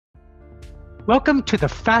Welcome to the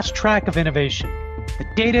Fast Track of Innovation, the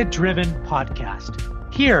data-driven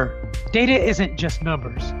podcast. Here, data isn't just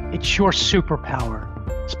numbers, it's your superpower,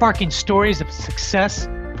 sparking stories of success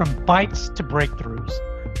from bytes to breakthroughs.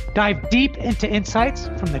 Dive deep into insights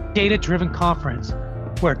from the Data-Driven Conference,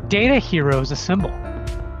 where data heroes assemble.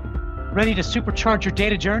 Ready to supercharge your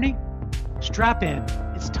data journey? Strap in,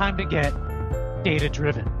 it's time to get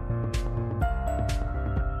data-driven.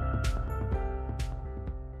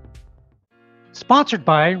 Sponsored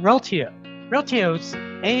by Reltio. Reltio's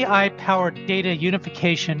AI-powered data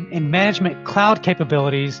unification and management cloud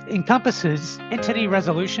capabilities encompasses entity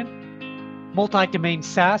resolution, multi-domain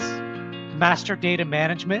SaaS, master data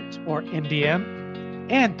management, or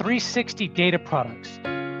MDM, and 360 data products.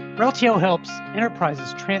 Reltio helps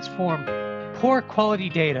enterprises transform poor quality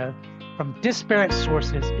data from disparate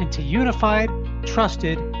sources into unified,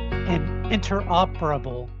 trusted, and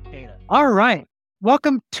interoperable data. All right.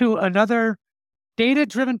 Welcome to another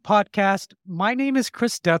data-driven podcast. My name is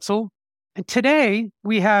Chris Detzel, and today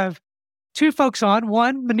we have two folks on.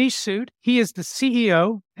 One, Manish Sood. He is the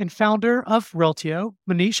CEO and founder of Reltio.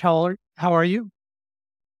 Manish, how are you?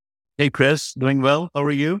 Hey, Chris. Doing well. How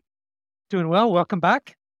are you? Doing well. Welcome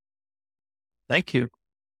back. Thank you.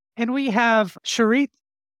 And we have Charith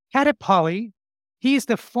Kattipalli. He's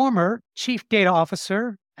the former chief data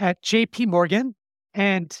officer at JP Morgan,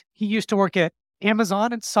 and he used to work at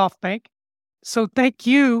Amazon and SoftBank. So thank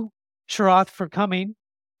you, Charith, for coming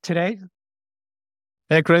today.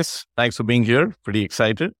 Hey, Chris. Thanks for being here. Pretty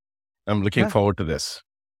excited. I'm looking forward to this.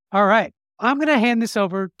 All right. I'm going to hand this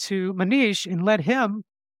over to Manish and let him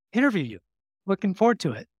interview you. Looking forward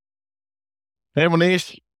to it. Hey,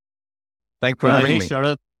 Manish. Thanks for having me.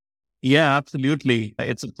 Sharath. Yeah, absolutely.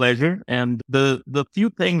 It's a pleasure. And the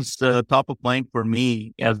few things top of mind for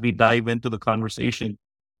me as we dive into the conversation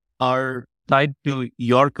are tied to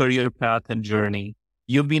your career path and journey.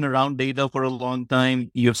 You've been around data for a long time.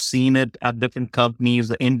 You've seen it at different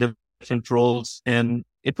companies in different roles. And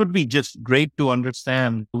it would be just great to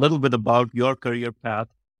understand a little bit about your career path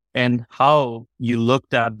and how you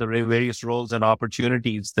looked at the various roles and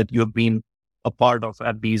opportunities that you've been a part of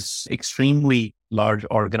at these extremely large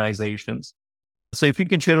organizations. So if you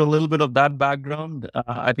can share a little bit of that background,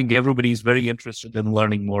 I think everybody's very interested in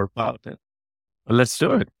learning more about it. Let's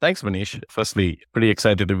do it. Thanks, Manish. Firstly, pretty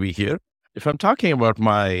excited to be here. If I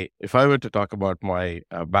were to talk about my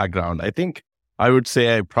background, I think I would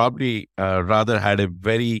say I probably rather had a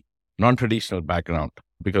very non-traditional background,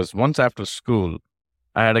 because once after school,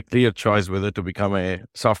 I had a clear choice whether to become a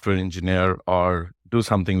software engineer or do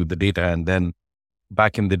something with the data. And then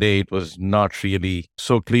back in the day, it was not really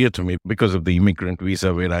so clear to me because of the immigrant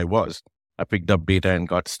visa where I was. I picked up data and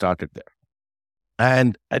got started there.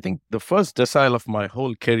 And I think the first decile of my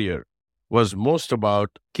whole career was most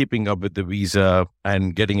about keeping up with the visa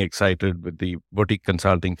and getting excited with the boutique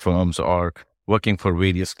consulting firms or working for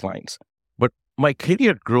various clients. But my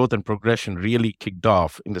career growth and progression really kicked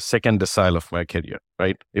off in the second decile of my career,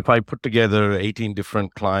 right? If I put together 18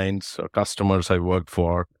 different clients or customers I worked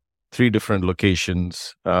for, 3 different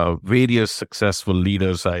locations, various successful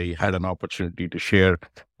leaders I had an opportunity to share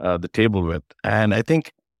the table with. And I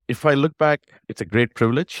think if I look back, it's a great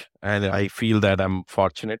privilege, and I feel that I'm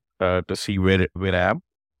fortunate to see where I am.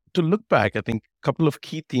 To look back, I think a couple of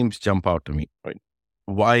key themes jump out to me, right?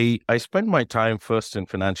 Why I spent my time first in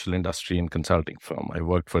financial industry and consulting firm. I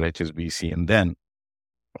worked for HSBC, and then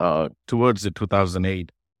towards the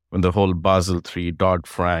 2008, when the whole Basel III,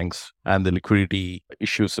 Dodd-Franks, and the liquidity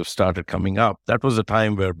issues have started coming up, that was a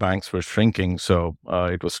time where banks were shrinking. So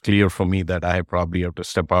it was clear for me that I probably have to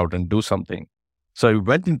step out and do something. So I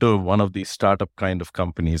went into one of these startup kind of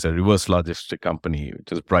companies, a reverse logistic company,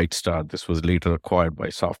 which is Brightstar. This was later acquired by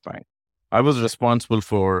SoftBank. I was responsible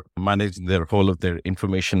for managing their whole of their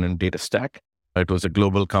information and data stack. It was a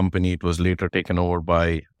global company. It was later taken over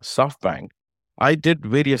by SoftBank. I did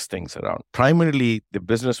various things around. Primarily, the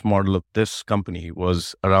business model of this company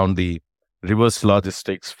was around the reverse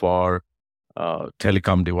logistics for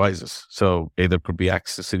telecom devices. So either could be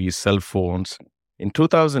accessories, cell phones. In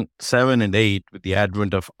 2007 and 8, with the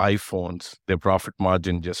advent of iPhones, their profit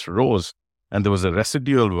margin just rose, and there was a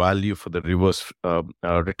residual value for the reverse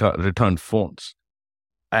returned phones.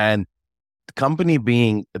 And the company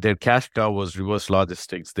being, their cash cow was reverse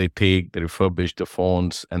logistics. They refurbish the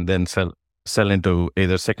phones and then sell into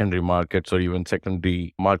either secondary markets or even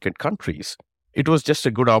secondary market countries. It was just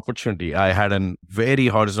a good opportunity. I had a very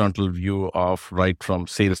horizontal view of right from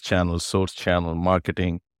sales channel, source channel,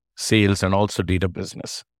 marketing, sales, and also data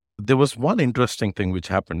business. There was one interesting thing which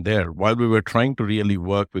happened there. While we were trying to really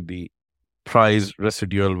work with the price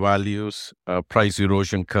residual values, price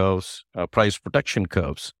erosion curves, price protection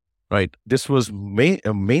curves, right? This was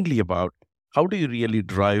mainly about how do you really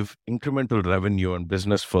drive incremental revenue and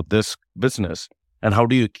business for this business, and how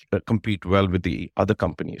do you compete well with the other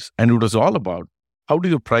companies? And it was all about how do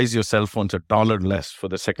you price your cell phones $1 less for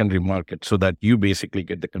the secondary market so that you basically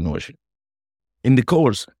get the conversion. In the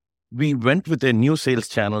course, we went with the new sales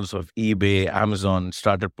channels of eBay, Amazon,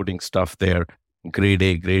 started putting stuff there, grade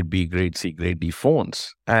A, grade B, grade C, grade D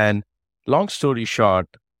phones. And long story short,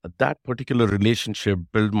 that particular relationship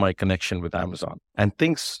built my connection with Amazon. And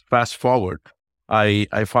things fast forward, I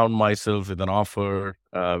found myself with an offer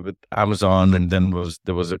with Amazon, and then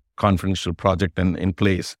there was a confidential project in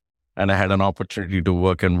place. And I had an opportunity to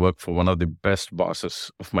work for one of the best bosses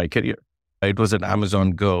of my career. It was at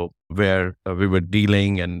Amazon Go, where we were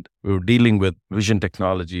dealing with vision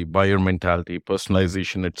technology, buyer mentality,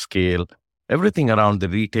 personalization at scale, everything around the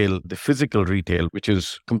retail, the physical retail, which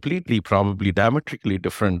is completely, probably diametrically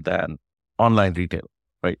different than online retail,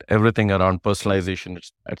 right? Everything around personalization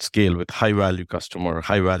at scale with high value customer,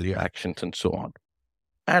 high value actions, and so on.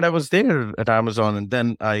 And I was there at Amazon, and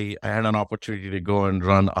then I had an opportunity to go and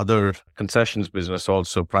run other concessions business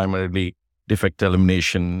also, primarily defect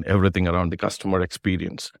elimination, everything around the customer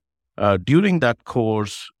experience. During that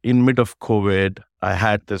course, in mid of COVID, I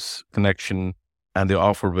had this connection and the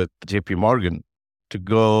offer with JP Morgan to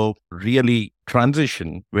go really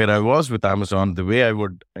transition where I was with Amazon. The way I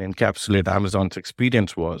would encapsulate Amazon's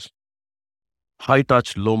experience was high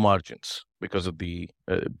touch, low margins because of the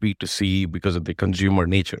B2C, because of the consumer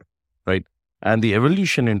nature, right? And the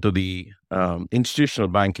evolution into the institutional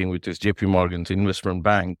banking, which is JP Morgan's investment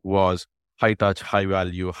bank, was high touch, high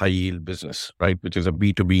value, high yield business, right? Which is a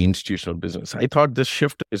B2B institutional business. I thought this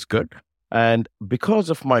shift is good. And because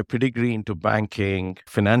of my pedigree into banking,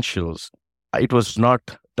 financials, it was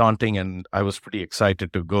not daunting, and I was pretty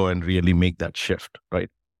excited to go and really make that shift, right?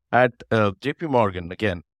 At JP Morgan,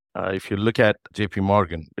 again, if you look at JP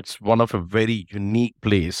Morgan, it's one of a very unique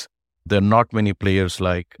place. There are not many players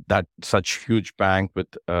like that, such huge bank with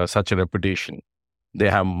such a reputation. They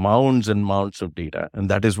have mounds and mounds of data. And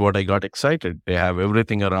that is what I got excited. They have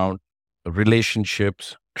everything around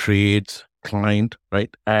relationships, trades, client, right?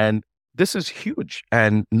 And this is huge.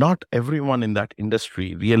 And not everyone in that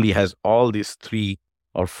industry really has all these 3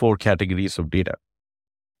 or 4 categories of data.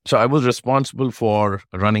 So I was responsible for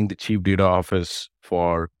running the chief data office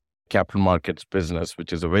for capital markets business,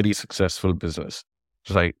 which is a very successful business,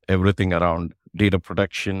 right? Everything around data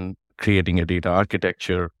protection, creating a data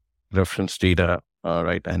architecture, reference data,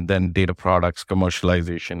 right? And then data products,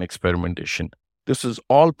 commercialization, experimentation. This is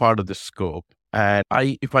all part of the scope. And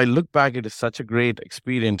if I look back, it is such a great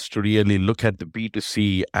experience to really look at the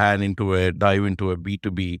B2C and dive into a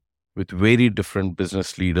B2B with very different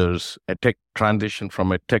business leaders, a tech transition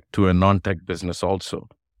from a tech to a non-tech business also.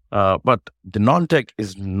 But the non-tech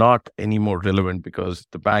is not any more relevant because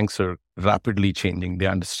the banks are rapidly changing. They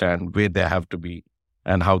understand where they have to be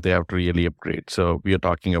and how they have to really upgrade. So we are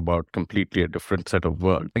talking about completely a different set of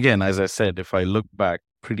world. Again, as I said, if I look back,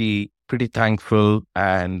 pretty thankful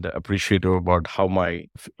and appreciative about how my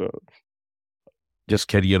just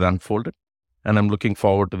career unfolded. And I'm looking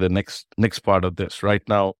forward to the next part of this. Right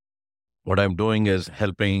now, what I'm doing is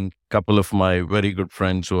helping a couple of my very good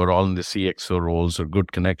friends who are all in the CXO roles or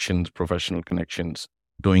good connections, professional connections,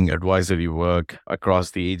 doing advisory work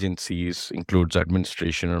across the agencies, includes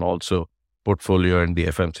administration and also portfolio and the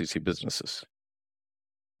FMCG businesses.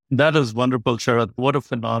 That is wonderful, Sharat. What a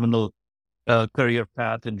phenomenal career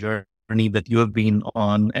path and journey that you have been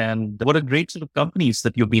on, and what a great set of companies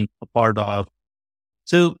that you've been a part of.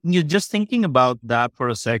 So you're just thinking about that for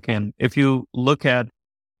a second. If you look at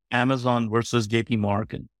Amazon versus JP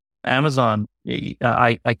Morgan, Amazon,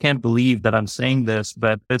 I can't believe that I'm saying this,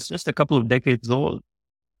 but it's just a couple of decades old.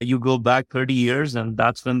 You go back 30 years and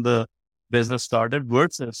that's when the business started,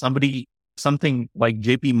 versus something like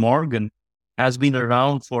JP Morgan has been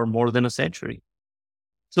around for more than a century.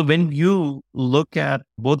 So when you look at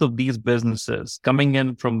both of these businesses coming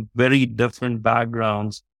in from very different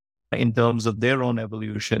backgrounds in terms of their own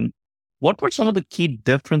evolution, what were some of the key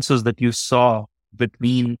differences that you saw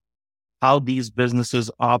between how these businesses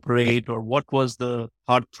operate, or what was the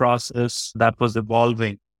thought process that was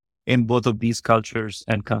evolving in both of these cultures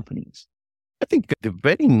and companies? I think the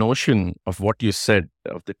very notion of what you said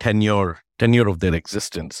of the tenure of their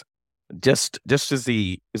existence, just is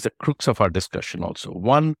the crux of our discussion also.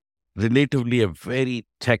 One, relatively a very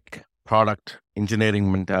tech product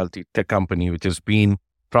engineering mentality tech company, which has been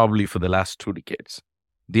probably for the last 2 decades.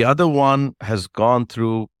 The other one has gone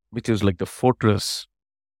through, which is like the fortress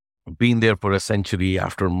been there for a century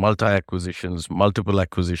after multiple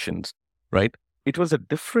acquisitions, right? It was a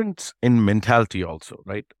difference in mentality also,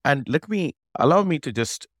 right? And allow me to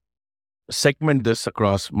just segment this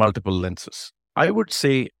across multiple lenses. I would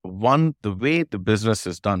say one, the way the business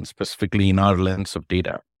is done, specifically in our lens of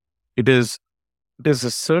data, it is there's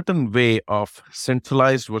a certain way of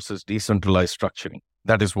centralized versus decentralized structuring.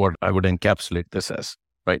 That is what I would encapsulate this as,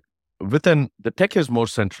 right? The tech is more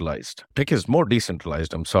centralized. Tech is more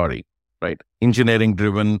decentralized, I'm sorry, right? Engineering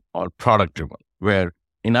driven or product driven, where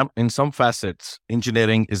in some facets,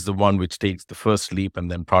 engineering is the one which takes the first leap and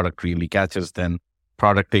then product really catches, then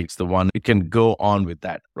product takes the one. It can go on with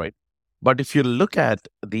that, right? But if you look at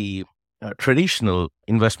the traditional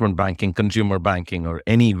investment banking, consumer banking, or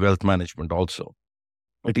any wealth management also,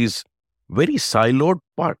 it is very siloed,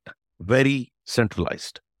 but very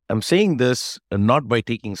centralized. I'm saying this not by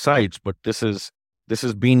taking sides, but this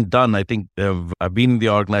has been done. I think I've been in the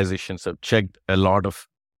organizations, I've checked a lot of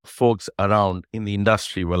folks around in the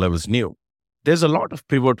industry while I was new. There's a lot of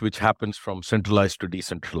pivot which happens from centralized to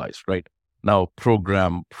decentralized, right? Now,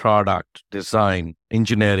 program, product, design,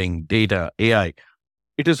 engineering, data, AI,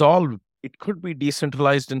 it could be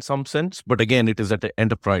decentralized in some sense, but again, it is at the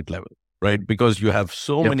enterprise level, right? Because you have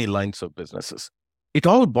so many lines of businesses. It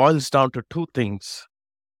all boils down to two things.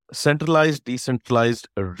 Centralized, decentralized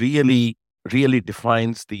really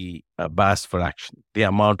defines the BAS for action, the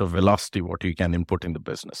amount of velocity what you can input in the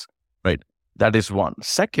business, right? That is one.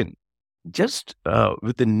 Second, just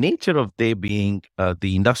with the nature of they being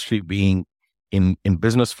the industry being in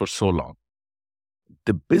business for so long,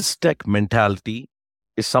 the biz tech mentality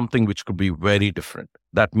is something which could be very different.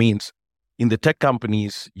 That means in the tech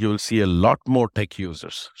companies, you'll see a lot more tech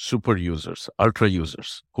users, super users, ultra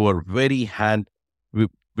users who are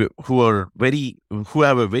who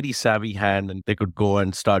have a very savvy hand, and they could go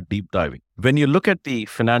and start deep diving. When you look at the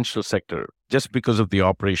financial sector, just because of the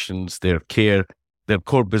operations, their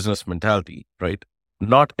core business mentality, right?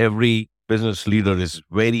 Not every business leader is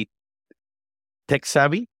very tech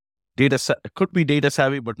savvy. Could be data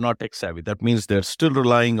savvy, but not tech savvy. That means they're still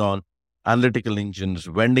relying on analytical engines,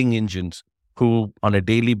 vending engines, who on a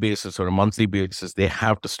daily basis or a monthly basis, they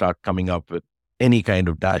have to start coming up with any kind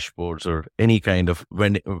of dashboards or any kind of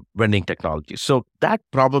vending technology. So that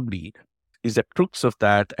probably is the crux of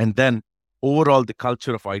that. And then overall, the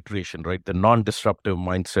culture of iteration, right? The non-disruptive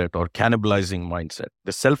mindset or cannibalizing mindset,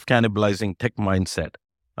 the self-cannibalizing tech mindset,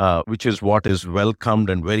 which is what is welcomed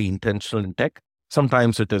and very intentional in tech.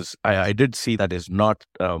 Sometimes it is, I did see that is not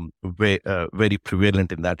very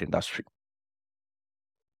prevalent in that industry.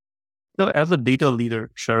 So as a data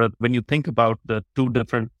leader, Sharad, when you think about the two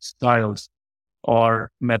different styles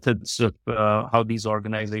or methods of how these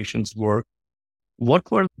organizations work,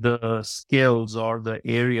 what were the skills or the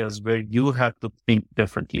areas where you had to think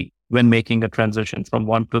differently when making a transition from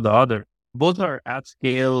one to the other? Both are at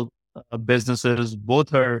scale businesses,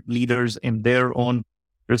 both are leaders in their own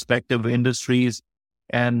respective industries.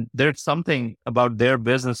 And there's something about their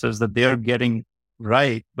businesses that they're getting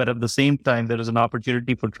right. But at the same time, there is an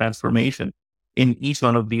opportunity for transformation in each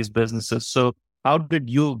one of these businesses. So how did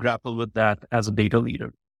you grapple with that as a data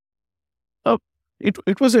leader?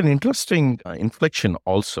 It was an interesting inflection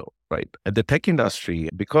also, right? At the tech industry,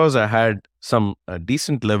 because I had some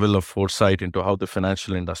decent level of foresight into how the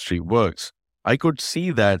financial industry works, I could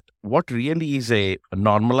see that what really is a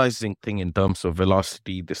normalizing thing in terms of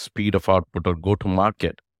velocity, the speed of output or go to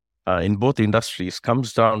market in both industries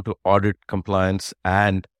comes down to audit, compliance,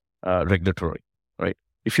 and regulatory, right?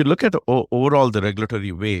 If you look at overall the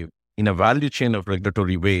regulatory wave, in a value chain of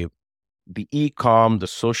regulatory wave, the e-com, the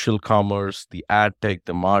social commerce, the ad tech,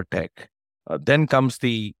 the martech, then comes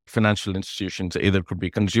the financial institutions, either could be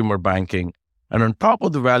consumer banking. And on top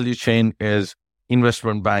of the value chain is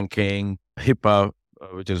investment banking, HIPAA,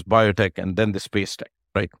 which is biotech, and then the space tech,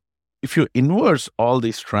 right? If you inverse all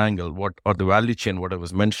this triangle, or the value chain, what I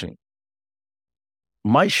was mentioning,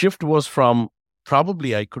 my shift was from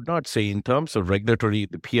probably, I could not say in terms of regulatory,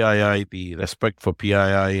 the PII, the respect for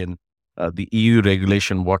PII and the EU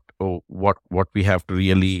regulation, what we have to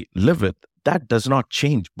really live with, that does not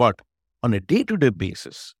change. But on a day-to-day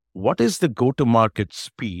basis, what is the go-to-market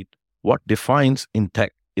speed? What defines in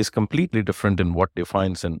tech is completely different than what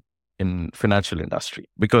defines in financial industry.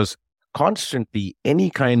 Because constantly,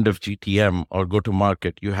 any kind of GTM or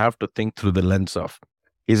go-to-market, you have to think through the lens of,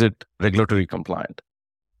 is it regulatory compliant?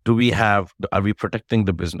 Are we protecting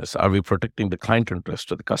the business? Are we protecting the client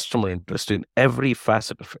interest or the customer interest in every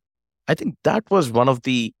facet of it? I think that was one of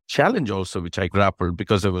the challenge also, which I grappled,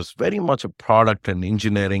 because I was very much a product and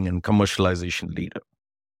engineering and commercialization leader.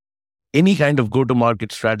 Any kind of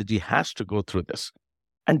go-to-market strategy has to go through this.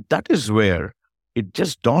 And that is where it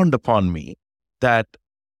just dawned upon me that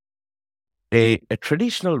a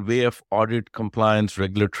traditional way of audit, compliance,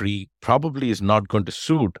 regulatory probably is not going to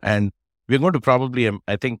suit. And we're going to probably,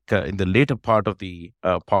 I think in the later part of the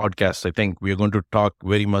podcast, I think we're going to talk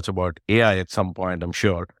very much about AI at some point, I'm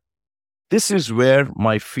sure. This is where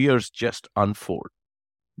my fears just unfold.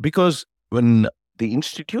 Because when the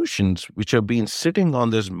institutions which have been sitting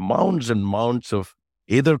on these mounds and mounds of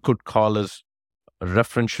either could call us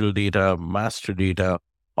referential data, master data,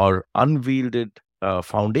 or unwielded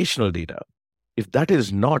foundational data, if that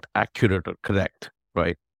is not accurate or correct,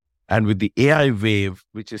 right? And with the AI wave,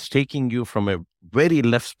 which is taking you from a very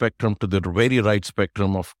left spectrum to the very right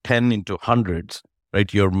spectrum of 10 into hundreds,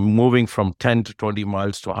 right? You're moving from 10 to 20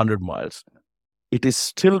 miles to 100 miles. It is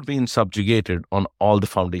still being subjugated on all the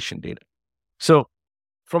foundation data. So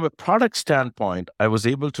from a product standpoint, I was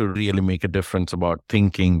able to really make a difference about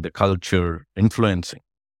thinking, the culture, influencing.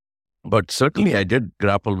 But certainly I did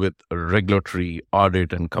grapple with regulatory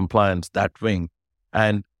audit and compliance, that wing.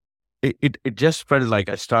 And it just felt like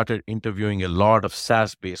I started interviewing a lot of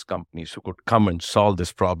SaaS-based companies who could come and solve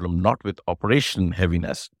this problem, not with operation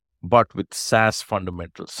heaviness, but with SaaS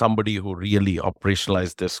fundamentals, somebody who really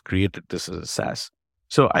operationalized this, created this as a SaaS.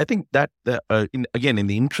 So I think that, in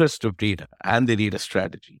the interest of data and the data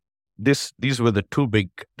strategy, these were the two big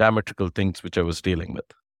diametrical things which I was dealing with.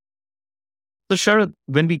 So Sharad,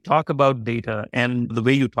 when we talk about data and the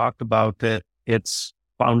way you talked about it, it's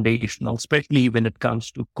foundational, especially when it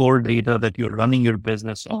comes to core data that you're running your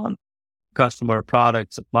business on, customer,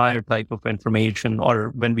 product, supplier type of information, or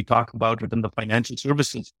when we talk about it in the financial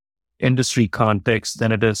services industry context,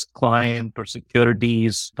 then it is client or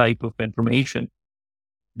securities type of information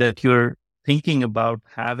that you're thinking about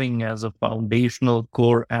having as a foundational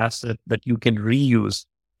core asset that you can reuse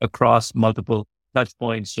across multiple touch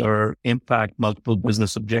points or impact multiple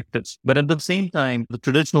business objectives. But at the same time, the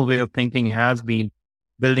traditional way of thinking has been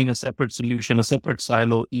building a separate solution, a separate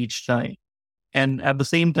silo each time. And at the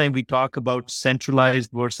same time, we talk about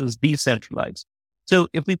centralized versus decentralized. So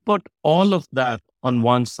if we put all of that on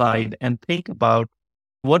one side and think about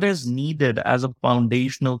what is needed as a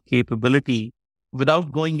foundational capability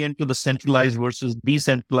without going into the centralized versus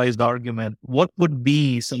decentralized argument, what would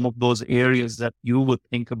be some of those areas that you would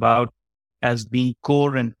think about as being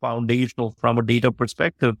core and foundational from a data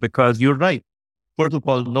perspective? Because you're right. First of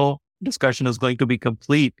all, no discussion is going to be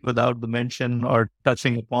complete without the mention or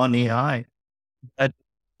touching upon AI. But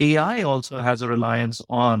AI also has a reliance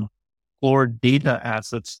on core data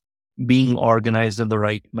assets being organized in the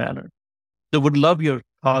right manner. So would love your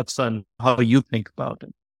thoughts on how you think about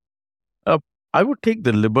it. I would take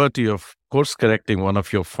the liberty of course correcting one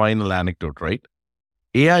of your final anecdote, right?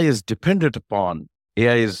 AI is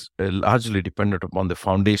largely dependent upon the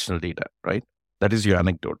foundational data, right? That is your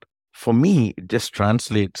anecdote. For me, it just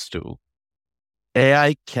translates to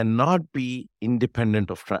AI cannot be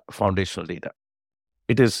independent of foundational data.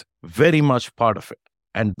 It is very much part of it.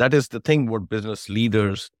 And that is the thing what business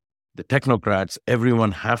leaders, the technocrats,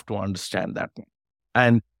 everyone have to understand that.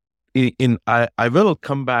 And I will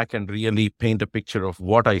come back and really paint a picture of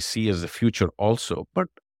what I see as the future also. But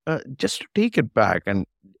just to take it back and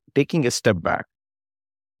taking a step back,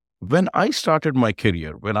 when I started my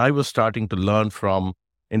career, when I was starting to learn from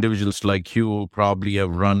individuals like you who probably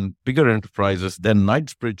have run bigger enterprises, then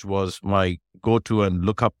Knightsbridge was my go-to and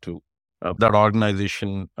look up to. That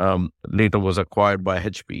organization later was acquired by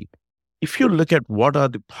HP. If you look at what are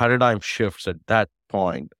the paradigm shifts at that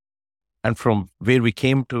point, and from where we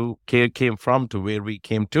came from to where we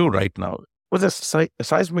came to right now, was a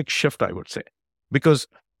seismic shift, I would say. Because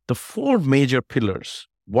the four major pillars,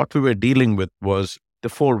 what we were dealing with was the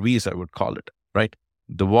four V's, I would call it, right?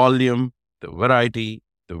 The volume, the variety,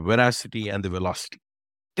 the veracity, and the velocity.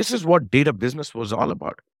 This is what data business was all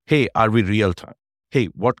about. Hey, are we real time? Hey,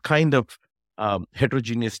 what kind of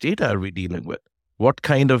heterogeneous data are we dealing with? What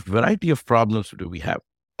kind of variety of problems do we have?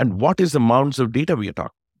 And what is the amounts of data we are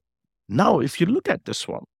talking? Now, if you look at this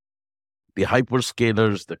one, the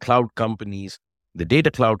hyperscalers, the cloud companies, the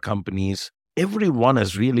data cloud companies, everyone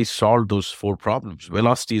has really solved those four problems.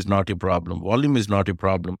 Velocity is not a problem. Volume is not a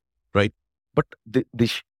problem, right? But the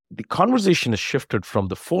conversation has shifted from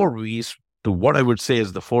the four V's to what I would say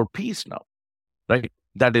is the four P's now, right?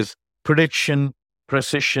 That is prediction,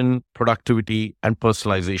 precision, productivity, and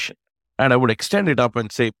personalization. And I would extend it up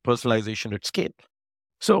and say personalization at scale.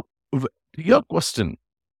 So to your question,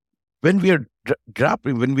 when we are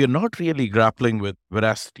not really grappling with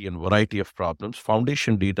veracity and variety of problems,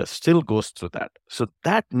 foundation data still goes through that. So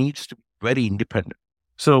that needs to be very independent.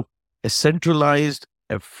 So a centralized,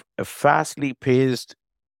 a fastly paced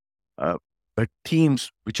but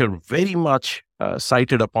teams which are very much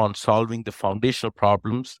cited upon solving the foundational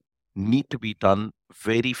problems need to be done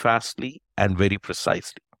very fastly and very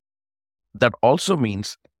precisely. That also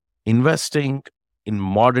means investing in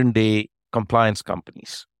modern day compliance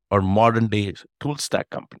companies or modern day tool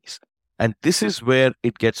stack companies. And this is where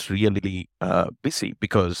it gets really busy,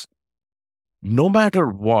 because no matter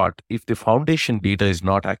what, if the foundation data is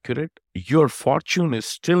not accurate, your fortune is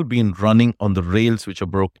still being running on the rails which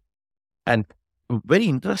are broken. And very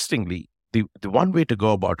interestingly, the one way to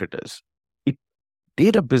go about it is,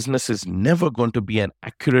 data business is never going to be an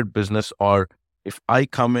accurate business, or if I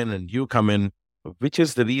come in and you come in, which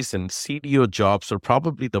is the reason CDO jobs are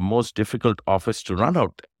probably the most difficult office to run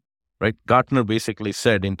out there, right? Gartner basically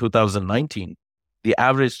said in 2019, the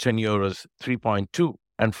average tenure is 3.2.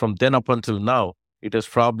 And from then up until now, it has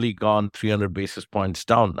probably gone 300 basis points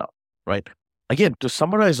down now, right? Again, to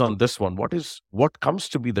summarize on this one, what comes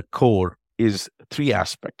to be the core is three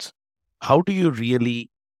aspects. How do you really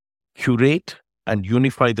curate and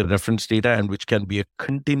unify the reference data, and which can be a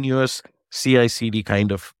continuous CI/CD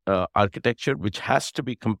kind of architecture, which has to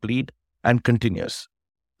be complete and continuous.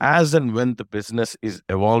 As and when the business is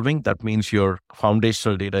evolving, that means your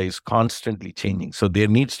foundational data is constantly changing. So there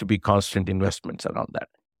needs to be constant investments around that.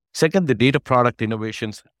 Second, the data product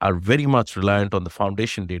innovations are very much reliant on the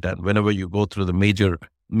foundation data. And whenever you go through the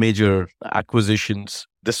major acquisitions,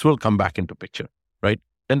 this will come back into picture, right?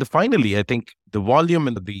 And finally, I think the volume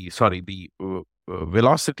and the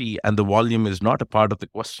velocity and the volume is not a part of the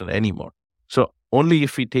question anymore. So only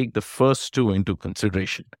if we take the first two into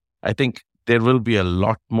consideration, I think there will be a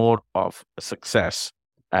lot more of success.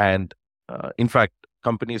 And in fact,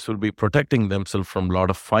 companies will be protecting themselves from a lot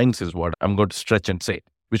of fines is what I'm going to stretch and say,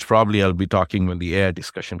 which probably I'll be talking when the AI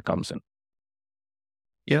discussion comes in.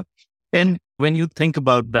 Yeah. And when you think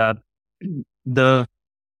about that,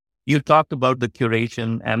 you talked about the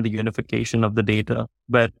curation and the unification of the data,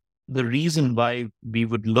 but the reason why we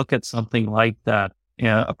would look at something like that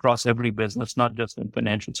across every business, not just in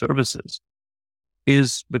financial services,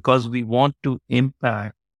 is because we want to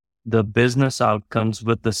impact the business outcomes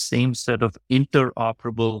with the same set of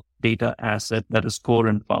interoperable data asset that is core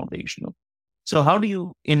and foundational. So how do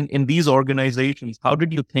you, in these organizations, how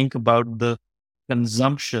did you think about the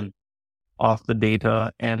consumption of the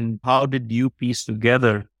data, and how did you piece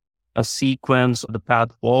together a sequence of the path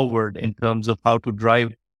forward in terms of how to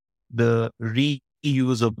drive the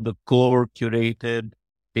reuse of the core curated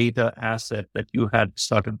data asset that you had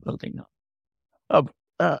started building up?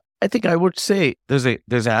 I think I would say there's an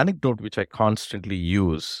anecdote which I constantly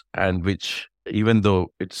use, and which, even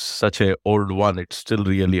though it's such an old one, it still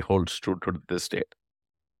really holds true to this day.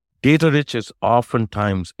 Data rich is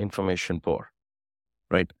oftentimes information poor,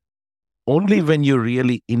 right? Only when you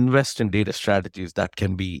really invest in data strategies that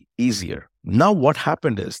can be easier. Now, what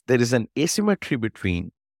happened is there is an asymmetry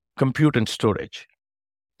between compute and storage.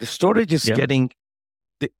 The storage is getting,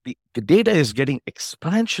 the data is getting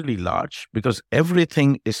exponentially large because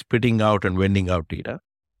everything is spitting out and vending out data,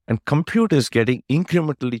 and compute is getting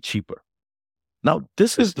incrementally cheaper. Now,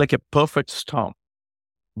 this is like a perfect storm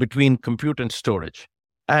between compute and storage.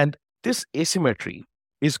 And this asymmetry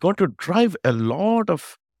is going to drive a lot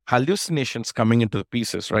of hallucinations coming into the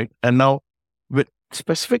pieces, right? And now,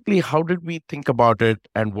 specifically, how did we think about it?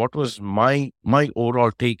 And what was my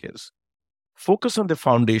overall take is, focus on the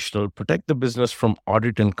foundational, protect the business from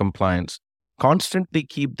audit and compliance, constantly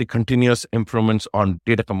keep the continuous improvements on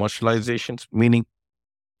data commercializations, meaning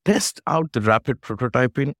test out the rapid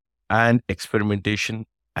prototyping and experimentation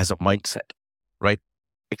as a mindset, right?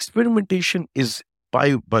 Experimentation is,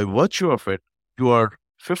 by virtue of it, you are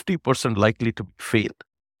 50% likely to fail.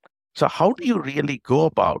 So how do you really go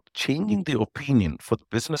about changing the opinion for the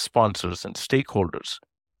business sponsors and stakeholders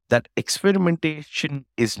that experimentation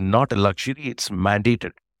is not a luxury, it's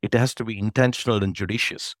mandated. It has to be intentional and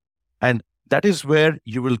judicious. And that is where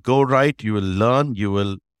you will go right, you will learn, you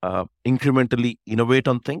will incrementally innovate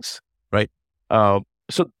on things, right?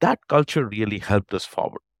 So that culture really helped us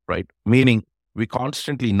forward, right? Meaning we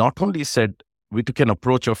constantly not only said we took an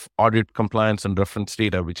approach of audit, compliance, and reference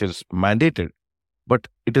data, which is mandated, but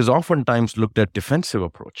it is oftentimes looked at defensive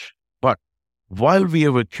approach. But while we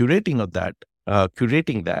were curating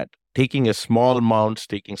that, taking a small amounts,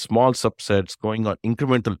 taking small subsets, going on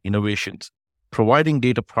incremental innovations, providing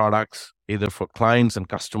data products either for clients and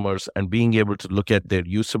customers, and being able to look at their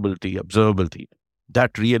usability, observability,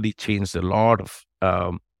 that really changed a lot of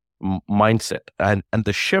mindset. And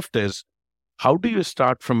the shift is, how do you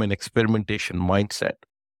start from an experimentation mindset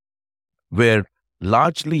where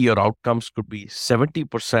largely your outcomes could be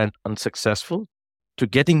 70% unsuccessful, to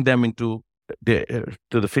getting them into to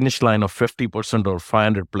the finish line of 50% or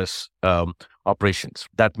 500 plus operations.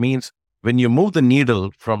 That means when you move the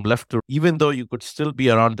needle from left to, even though you could still be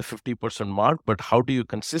around the 50% mark, but how do you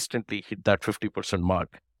consistently hit that 50%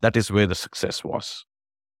 mark? That is where the success was.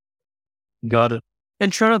 Got it.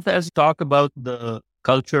 And Sharath, let's talk about the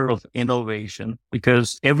culture of innovation,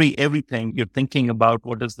 because everything you're thinking about,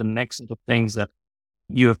 what is the next set of things that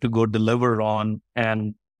you have to go deliver on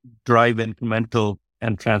and drive incremental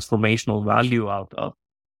and transformational value out of.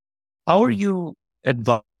 How are you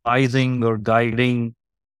advising or guiding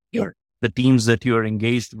the teams that you're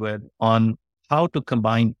engaged with on how to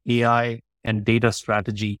combine AI and data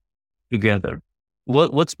strategy together?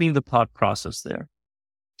 What's been the thought process there?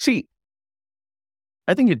 See,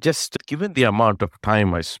 I think given the amount of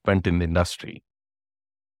time I spent in the industry,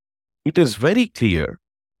 it is very clear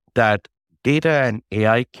that data and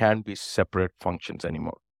AI can't be separate functions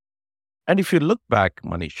anymore. And if you look back,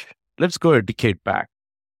 Manish, let's go a decade back.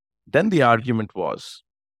 Then the argument was,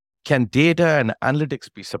 can data and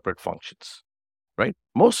analytics be separate functions, right?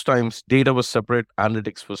 Most times data was separate,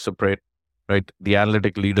 analytics was separate, right? The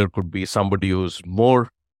analytic leader could be somebody who's more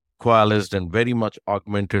coalesced and very much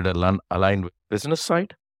augmented and aligned with business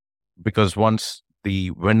side, because once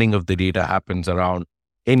the vending of the data happens around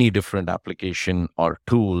any different application or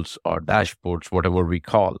tools or dashboards, whatever we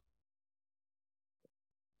call,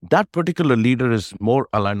 that particular leader is more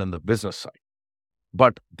aligned on the business side.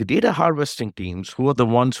 But the data harvesting teams, who are the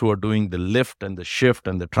ones who are doing the lift and the shift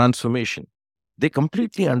and the transformation, they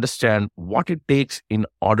completely understand what it takes in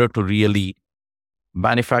order to really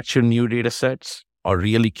manufacture new data sets or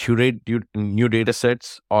really curate new data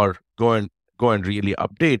sets or go and really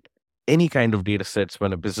update any kind of data sets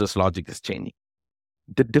when a business logic is changing.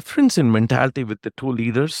 The difference in mentality with the two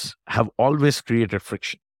leaders have always created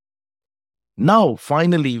friction. Now,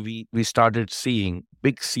 finally, we started seeing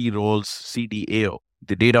big C roles, CDAO,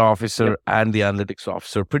 the data officer and the analytics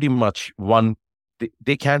officer, pretty much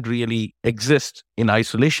they can't really exist in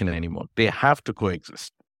isolation anymore. They have to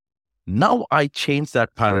coexist. Now I changed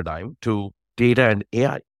that paradigm to data and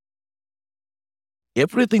AI.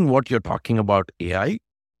 Everything what you're talking about AI,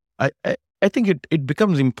 I think it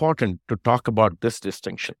becomes important to talk about this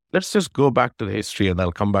distinction. Let's just go back to the history and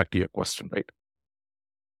I'll come back to your question, right?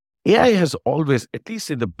 AI has always, at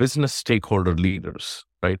least in the business stakeholder leaders,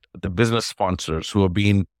 right, the business sponsors who have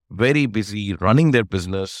been very busy running their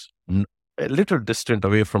business, a little distant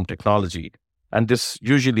away from technology, and this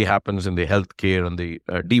usually happens in the healthcare and the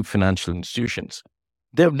deep financial institutions,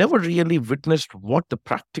 they've never really witnessed what the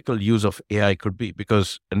practical use of AI could be.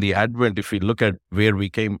 Because in the advent, if we look at where we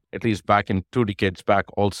came, at least back in 2 decades back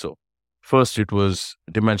also, first it was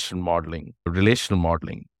dimensional modeling, relational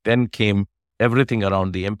modeling, then came everything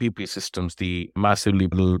around the MPP systems, the massively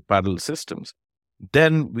parallel systems.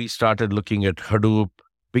 Then we started looking at Hadoop,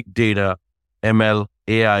 big data, ML,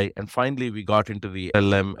 AI, and finally we got into the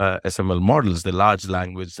LM, SML models, the large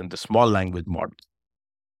language and the small language models.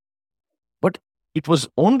 But it was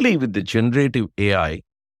only with the generative AI,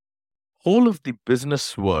 whole of the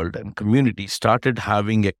business world and community started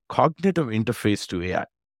having a cognitive interface to AI.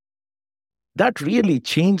 That really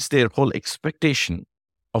changed their whole expectation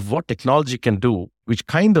of what technology can do, which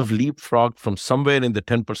kind of leapfrogged from somewhere in the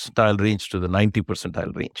 10 percentile range to the 90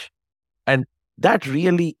 percentile range. And that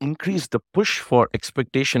really increased the push for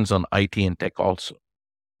expectations on IT and tech also,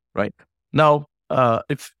 right? Now,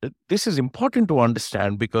 if this is important to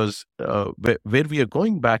understand, because where we are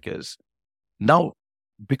going back is now,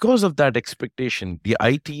 because of that expectation, the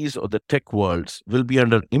ITs or the tech worlds will be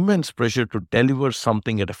under immense pressure to deliver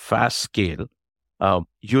something at a fast scale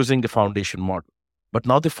using the foundation model. But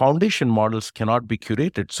now the foundation models cannot be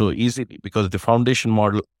curated so easily because the foundation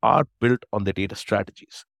model are built on the data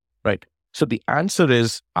strategies, right? So the answer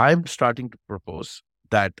is, I'm starting to propose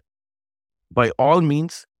that by all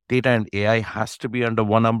means, data and AI has to be under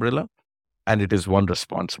one umbrella, and it is one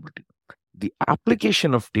responsibility. The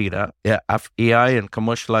application of data, of AI and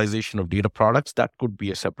commercialization of data products, that could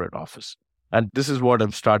be a separate office. And this is what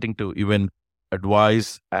I'm starting to even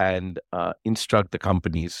advise and instruct the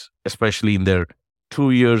companies, especially in their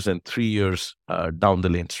 2 years and 3 years down the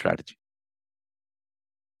lane strategy.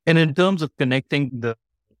 And in terms of connecting the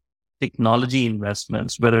technology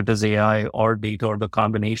investments, whether it is AI or data or the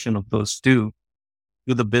combination of those two,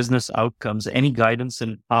 to the business outcomes, any guidance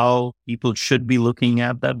in how people should be looking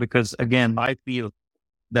at that? Because again, I feel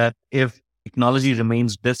that if technology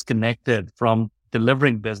remains disconnected from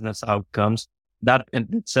delivering business outcomes, that in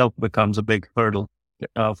itself becomes a big hurdle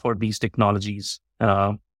for these technologies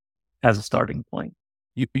as a starting point.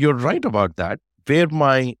 You're right about that. There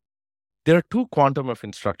are two quantum of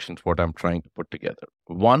instructions, what I'm trying to put together.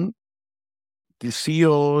 One, the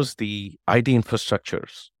CEOs, the IT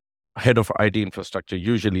infrastructures, head of IT infrastructure,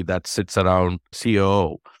 usually that sits around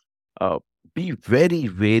COO, be very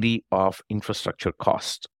wary of infrastructure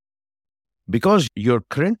cost because you're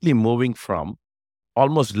currently moving from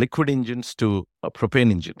almost liquid engines to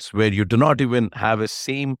propane engines, where you do not even have a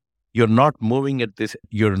same, you're not moving at this,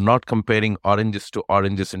 you're not comparing oranges to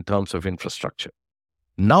oranges in terms of infrastructure.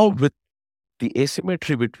 Now, with the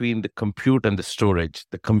asymmetry between the compute and the storage,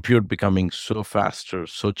 the compute becoming so faster,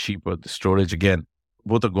 so cheaper, the storage again,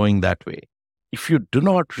 both are going that way. If you do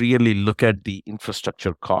not really look at the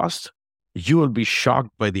infrastructure cost, you will be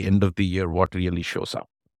shocked by the end of the year what really shows up,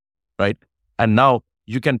 right? And now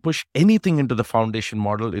you can push anything into the foundation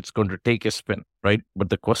model, it's going to take a spin, right? But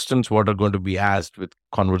the questions what are going to be asked with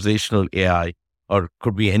conversational AI or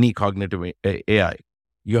could be any cognitive AI,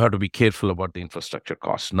 you have to be careful about the infrastructure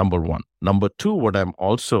costs, number one. Number two, what I'm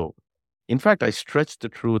also, in fact, I stretched the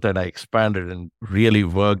truth and I expanded and really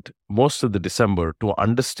worked most of the December to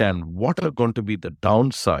understand what are going to be the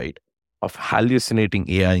downside of hallucinating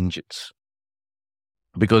AI engines.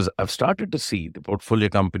 Because I've started to see the portfolio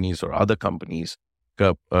companies or other companies,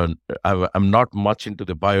 I'm not much into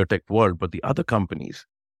the biotech world, but the other companies,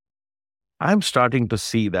 I'm starting to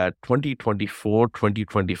see that 2024,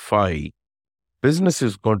 2025, business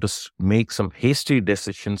is going to make some hasty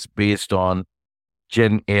decisions based on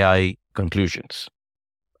Gen AI conclusions.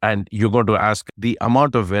 And you're going to ask the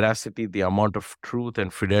amount of veracity, the amount of truth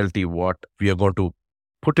and fidelity, what we are going to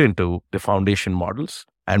put into the foundation models.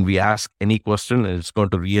 And we ask any question and it's going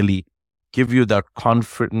to really give you that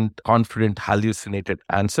confident, hallucinated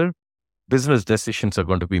answer. Business decisions are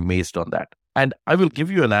going to be based on that. And I will give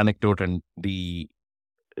you an anecdote and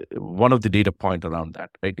one of the data point around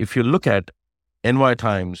that, right? If you look at NY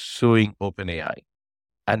Times suing OpenAI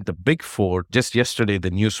and the Big Four, just yesterday,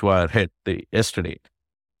 the Newswire hit yesterday,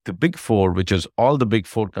 the Big Four, which is all the Big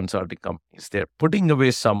Four consulting companies, they're putting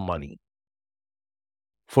away some money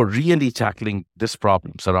for really tackling these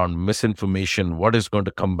problems around misinformation, what is going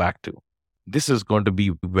to come back to. This is going to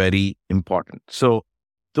be very important. So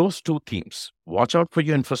those two themes, watch out for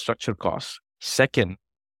your infrastructure costs. Second,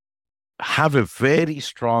 have a very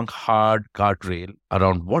strong, hard guardrail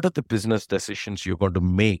around what are the business decisions you're going to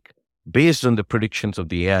make based on the predictions of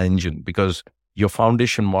the AI engine, because your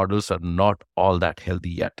foundation models are not all that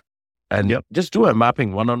healthy yet. And just do a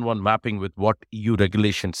mapping, one-on-one mapping with what EU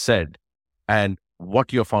regulation said and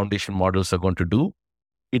what your foundation models are going to do.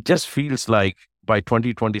 It just feels like by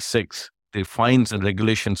 2026, the fines and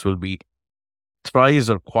regulations will be thrice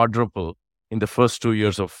or quadruple in the first 2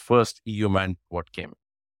 years of first EU man what came.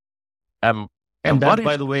 And that,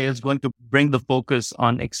 by the way, is going to bring the focus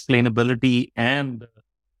on explainability and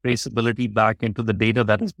traceability back into the data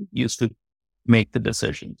that is used to make the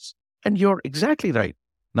decisions. And you're exactly right.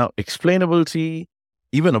 Now, explainability,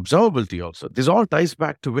 even observability also, this all ties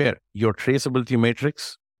back to where your traceability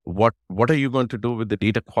matrix, what are you going to do with the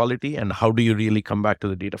data quality and how do you really come back to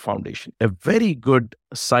the data foundation? A very good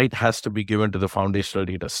sight has to be given to the foundational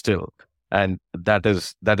data still. And that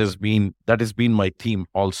has been my theme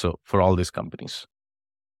also for all these companies.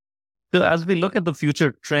 So as we look at the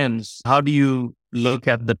future trends, how do you look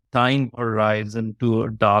at the time horizon to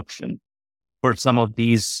adoption for some of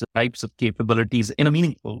these types of capabilities in a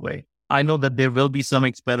meaningful way? I know that there will be some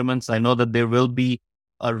experiments. I know that there will be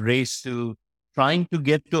a race to trying to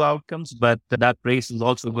get to outcomes, but that race is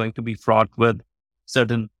also going to be fraught with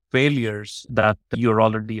certain failures that you're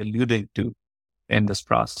already alluding to in this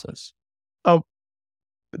process.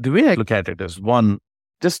 The way I look at it is, one,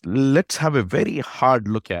 just let's have a very hard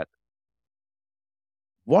look at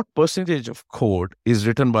what percentage of code is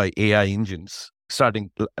written by AI engines starting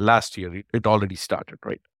last year. It already started,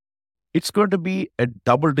 right? It's going to be a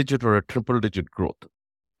double-digit or a triple-digit growth.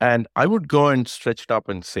 And I would go and stretch it up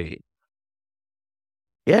and say,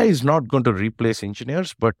 AI is not going to replace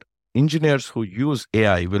engineers, but engineers who use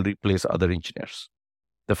AI will replace other engineers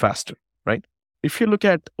the faster, right? If you look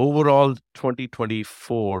at overall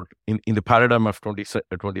 2024 in the paradigm of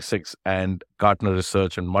 2026 and Gartner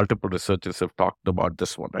research and multiple researchers have talked about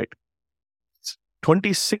this one, right?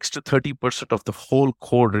 26 to 30% of the whole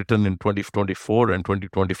code written in 2024 and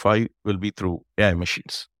 2025 will be through AI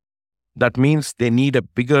machines. That means they need a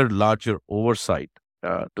bigger, larger oversight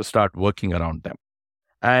to start working around them.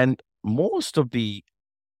 And most of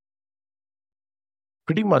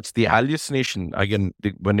pretty much the hallucination, again,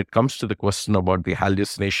 when it comes to the question about the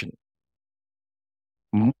hallucination,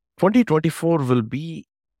 2024 will be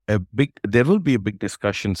there will be a big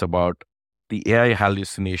discussions about the AI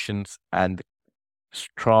hallucinations and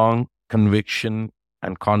strong conviction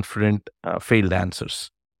and confident failed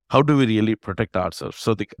answers. how do we really protect ourselves?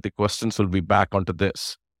 So the questions will be back onto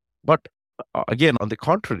this. But again, on the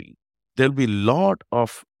contrary, there'll be a lot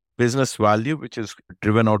of business value which is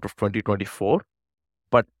driven out of 2024,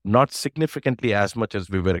 but not significantly as much as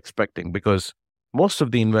we were expecting, because most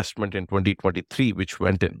of the investment in 2023, which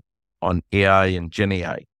went in on AI and Gen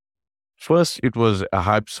AI, first, it was a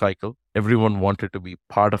hype cycle. Everyone wanted to be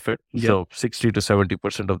part of it. Yep. So 60 to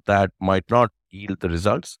 70% of that might not yield the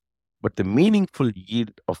results, but the meaningful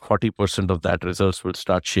yield of 40% of that results will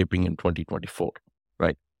start shaping in 2024,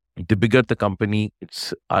 right? The bigger the company,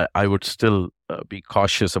 I would still be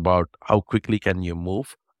cautious about how quickly can you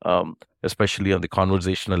move, especially on the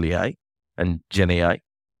conversational AI and Gen AI,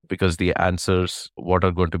 because the answers, what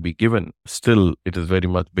are going to be given, still it is very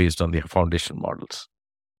much based on the foundation models.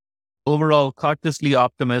 Overall, cautiously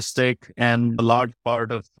optimistic, and a large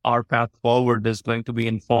part of our path forward is going to be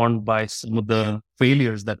informed by some of the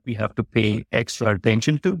failures that we have to pay extra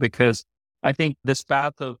attention to, because I think this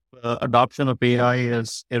path of adoption of AI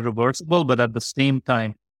is irreversible, but at the same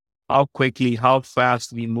time, how quickly, how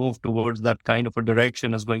fast we move towards that kind of a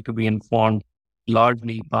direction is going to be informed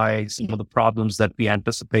largely by some of the problems that we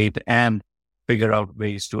anticipate and figure out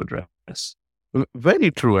ways to address.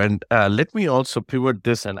 Very true. And let me also pivot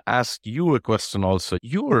this and ask you a question also.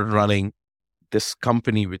 You are running this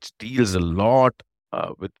company which deals a lot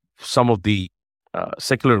with some of the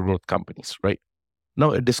secular growth companies, right?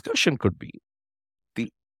 Now, a discussion could be the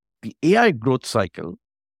AI growth cycle.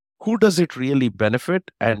 Who does it really benefit?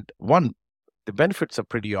 And one, the benefits are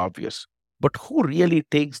pretty obvious, but who really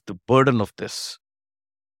takes the burden of this?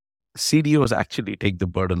 CDOs actually take the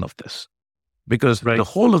burden of this, because Right. the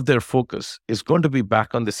whole of their focus is going to be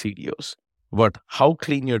back on the CDOs. But how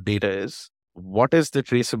clean your data is, what is the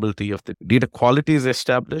traceability of the data quality is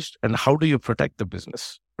established, and how do you protect the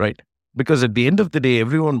business, right? Because at the end of the day,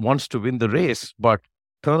 everyone wants to win the race, but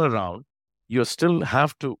turn around, you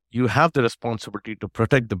have the responsibility to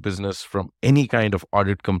protect the business from any kind of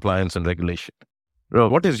audit, compliance, and regulation.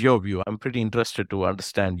 What is your view? I'm pretty interested to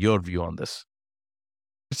understand your view on this.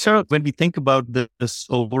 So when we think about this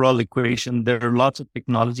overall equation, there are lots of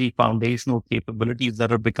technology foundational capabilities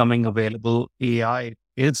that are becoming available. AI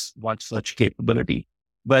is one such capability.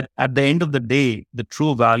 But at the end of the day, the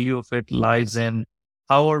true value of it lies in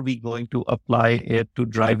how are we going to apply it to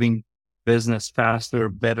driving business faster,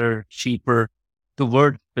 better, cheaper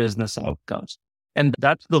toward business outcomes. And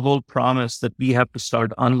that's the whole promise that we have to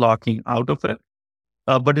start unlocking out of it.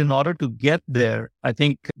 But in order to get there, I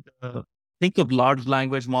think of large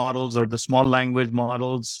language models or the small language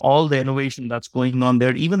models, all the innovation that's going on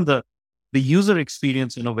there, even the user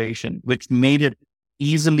experience innovation, which made it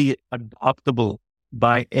easily adoptable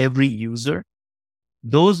by every user.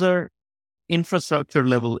 Those are infrastructure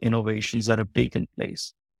level innovations that have taken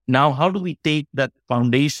place. Now, how do we take that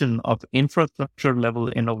foundation of infrastructure level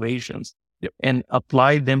innovations and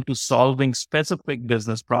apply them to solving specific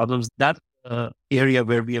business problems? That's the area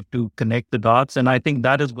where we have to connect the dots. And I think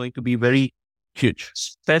that is going to be very huge,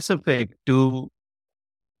 specific to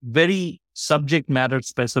very subject matter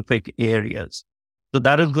specific areas. So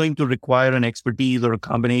that is going to require an expertise or a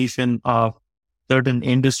combination of certain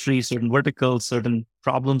industries, certain verticals, certain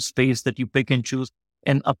problem space that you pick and choose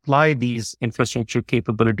and apply these infrastructure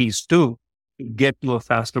capabilities to get to a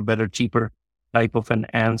faster, better, cheaper type of an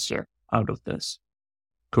answer out of this.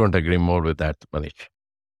 Couldn't agree more with that, Manish.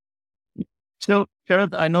 So,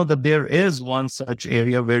 Sharad, I know that there is one such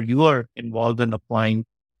area where you are involved in applying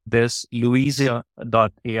this,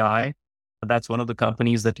 Louisa.ai. That's one of the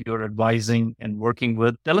companies that you're advising and working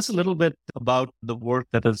with. Tell us a little bit about the work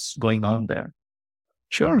that is going on there.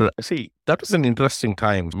 Sure. See, that was an interesting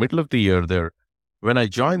time, middle of the year there. When I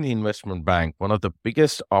joined the investment bank, one of the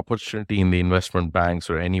biggest opportunity in the investment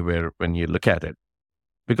banks or anywhere when you look at it,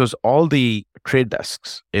 because all the trade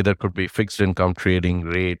desks, either could be fixed income trading,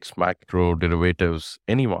 rates, macro, derivatives,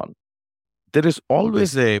 anyone, there is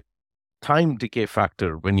always a time decay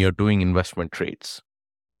factor when you're doing investment trades.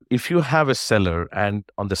 If you have a seller and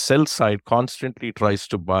on the sell side constantly tries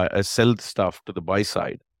to sell stuff to the buy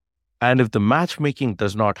side, and if the matchmaking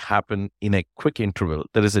does not happen in a quick interval,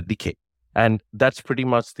 there is a decay. And that's pretty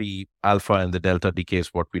much the alpha and the delta decay is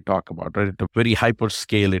what we talk about, right? At a very hyper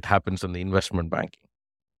scale, it happens in the investment banking.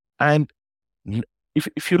 And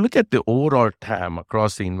if you look at the overall TAM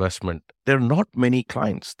across the investment, there are not many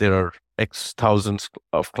clients. There are X thousands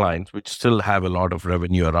of clients which still have a lot of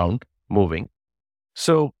revenue around moving.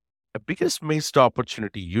 So the biggest missed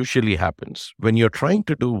opportunity usually happens when you're trying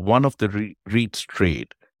to do one of the REITs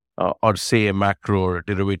trade or say a macro or a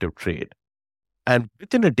derivative trade. And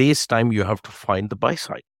within a day's time, you have to find the buy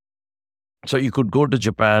side. So you could go to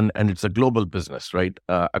Japan and it's a global business, right?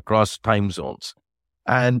 Across time zones.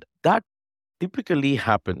 And that typically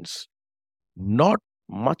happens not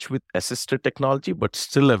much with assisted technology, but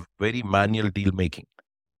still a very manual deal making.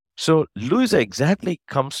 So Louisa exactly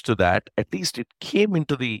comes to that. At least it came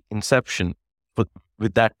into the inception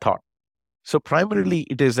with that thought. So primarily,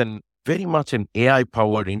 it is very much an AI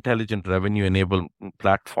powered intelligent revenue enablement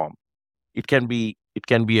platform. It can be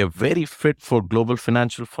a very fit for global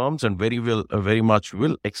financial firms and very much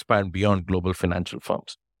will expand beyond global financial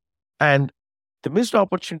firms. And the missed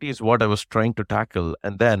opportunity is what I was trying to tackle.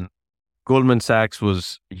 And then Goldman Sachs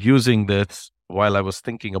was using this while I was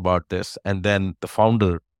thinking about this. And then the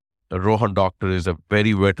founder, Rohan Doctor, is a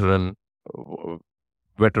very veteran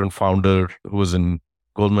founder who was in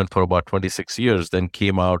Goldman for about 26 years, then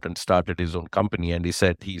came out and started his own company. And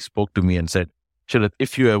he spoke to me and said, Sharat,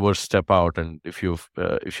 if you ever step out and if you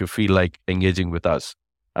feel like engaging with us,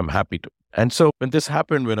 I'm happy to. And so when this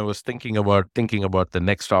happened, when I was thinking about the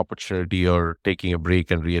next opportunity or taking a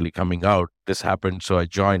break and really coming out, this happened. So I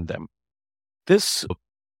joined them. This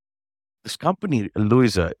company,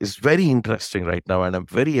 Louisa, is very interesting right now. And I'm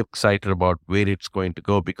very excited about where it's going to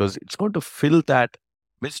go because it's going to fill that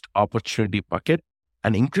missed opportunity bucket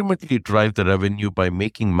and incrementally drive the revenue by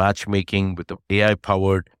making matchmaking with the AI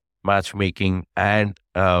powered matchmaking and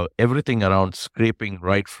everything around scraping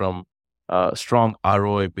right from strong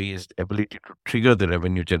ROI based ability to trigger the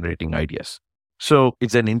revenue generating ideas. So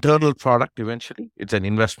it's an internal product eventually. It's an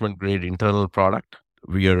investment grade internal product.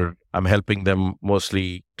 I'm helping them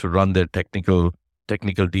mostly to run their technical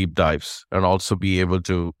deep dives and also be able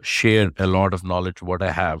to share a lot of knowledge what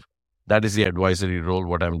I have. That is the advisory role,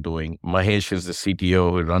 what I'm doing. Mahesh is the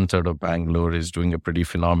CTO who runs out of Bangalore, is doing a pretty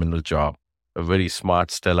phenomenal job. A very smart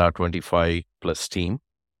Stellar 25 plus team.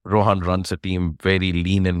 Rohan runs a team very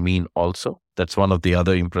lean and mean also. That's one of the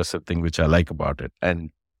other impressive things which I like about it. And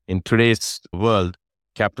in today's world,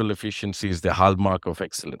 capital efficiency is the hallmark of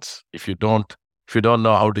excellence. If you don't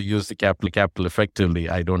know how to use the capital effectively,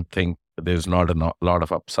 I don't think there's not a lot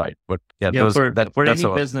of upside. But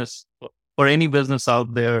for any business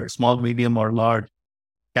out there, small, medium, or large,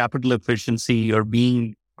 capital efficiency or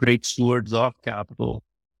being great stewards of capital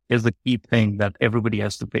is the key thing that everybody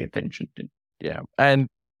has to pay attention to. Yeah. And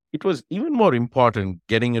it was even more important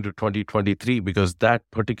getting into 2023 because that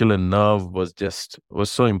particular nerve was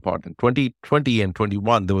so important. 2020 and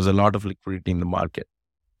 21, there was a lot of liquidity in the market.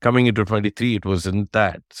 Coming into 23, it wasn't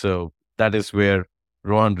that. So that is where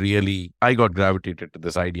Rohan I got gravitated to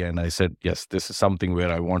this idea and I said, yes, this is something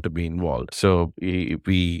where I want to be involved. So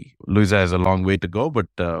Louisa has a long way to go, but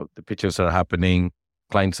the pitches are happening.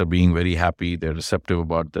 Clients are being very happy. They're receptive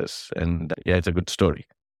about this. And yeah, it's a good story.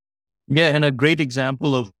 Yeah. And a great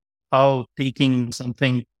example of how taking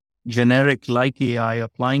something generic like AI,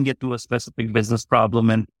 applying it to a specific business problem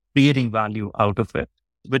and creating value out of it,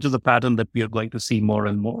 which is a pattern that we are going to see more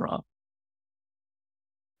and more of.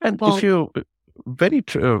 And if you...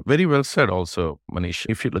 Very well said also, Manish.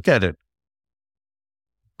 If you look at it,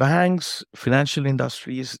 banks, financial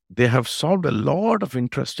industries, they have solved a lot of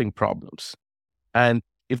interesting problems. And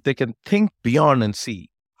if they can think beyond and see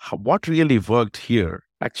what really worked here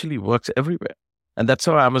actually works everywhere. And that's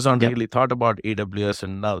how Amazon really thought about AWS.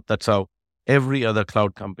 And now that's how every other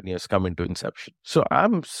cloud company has come into inception. So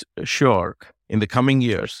I'm sure in the coming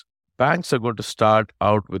years, banks are going to start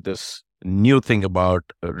out with this new thing about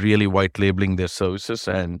really white labeling their services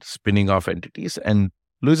and spinning off entities. And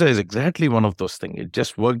Louisa is exactly one of those things. It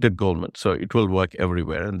just worked at Goldman, so it will work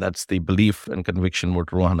everywhere. And that's the belief and conviction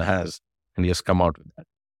what Rohan has. And he has come out with that.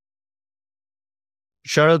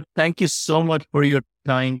 Sharat, thank you so much for your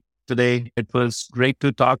time today. It was great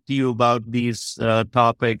to talk to you about these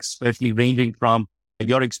topics, especially ranging from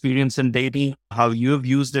your experience in dating, how you've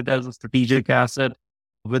used it as a strategic asset,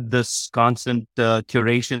 with this constant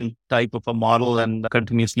curation type of a model and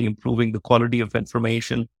continuously improving the quality of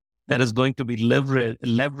information that is going to be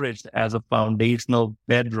leveraged as a foundational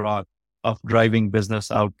bedrock of driving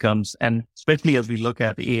business outcomes. And especially as we look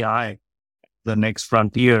at AI, the next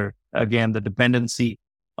frontier, again, the dependency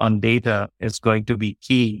on data is going to be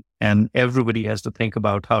key and everybody has to think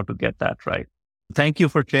about how to get that right. Thank you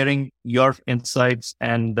for sharing your insights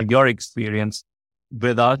and your experience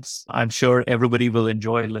with us. I'm sure everybody will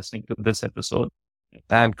enjoy listening to this episode.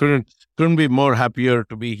 And couldn't be more happier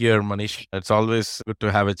to be here, Manish. It's always good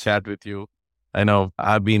to have a chat with you. I know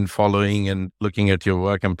I've been following and looking at your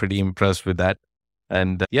work. I'm pretty impressed with that.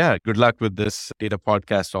 And good luck with this data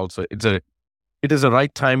podcast also. It is the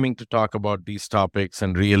right timing to talk about these topics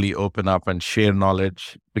and really open up and share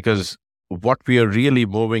knowledge, because what we are really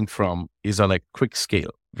moving from is on a quick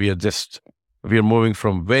scale. We are just we are moving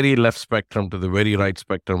from very left spectrum to the very right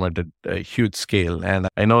spectrum at a huge scale. And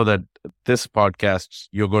I know that this podcast,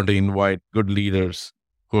 you're going to invite good leaders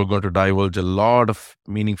who are going to divulge a lot of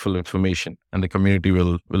meaningful information, and the community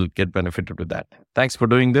will get benefited with that. Thanks for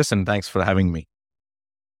doing this, and thanks for having me.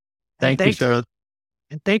 Thank you, Sharad.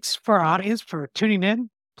 And thanks for our audience for tuning in.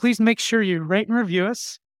 Please make sure you rate and review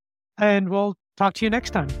us, and we'll talk to you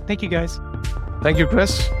next time. Thank you, guys. Thank you,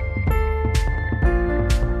 Chris.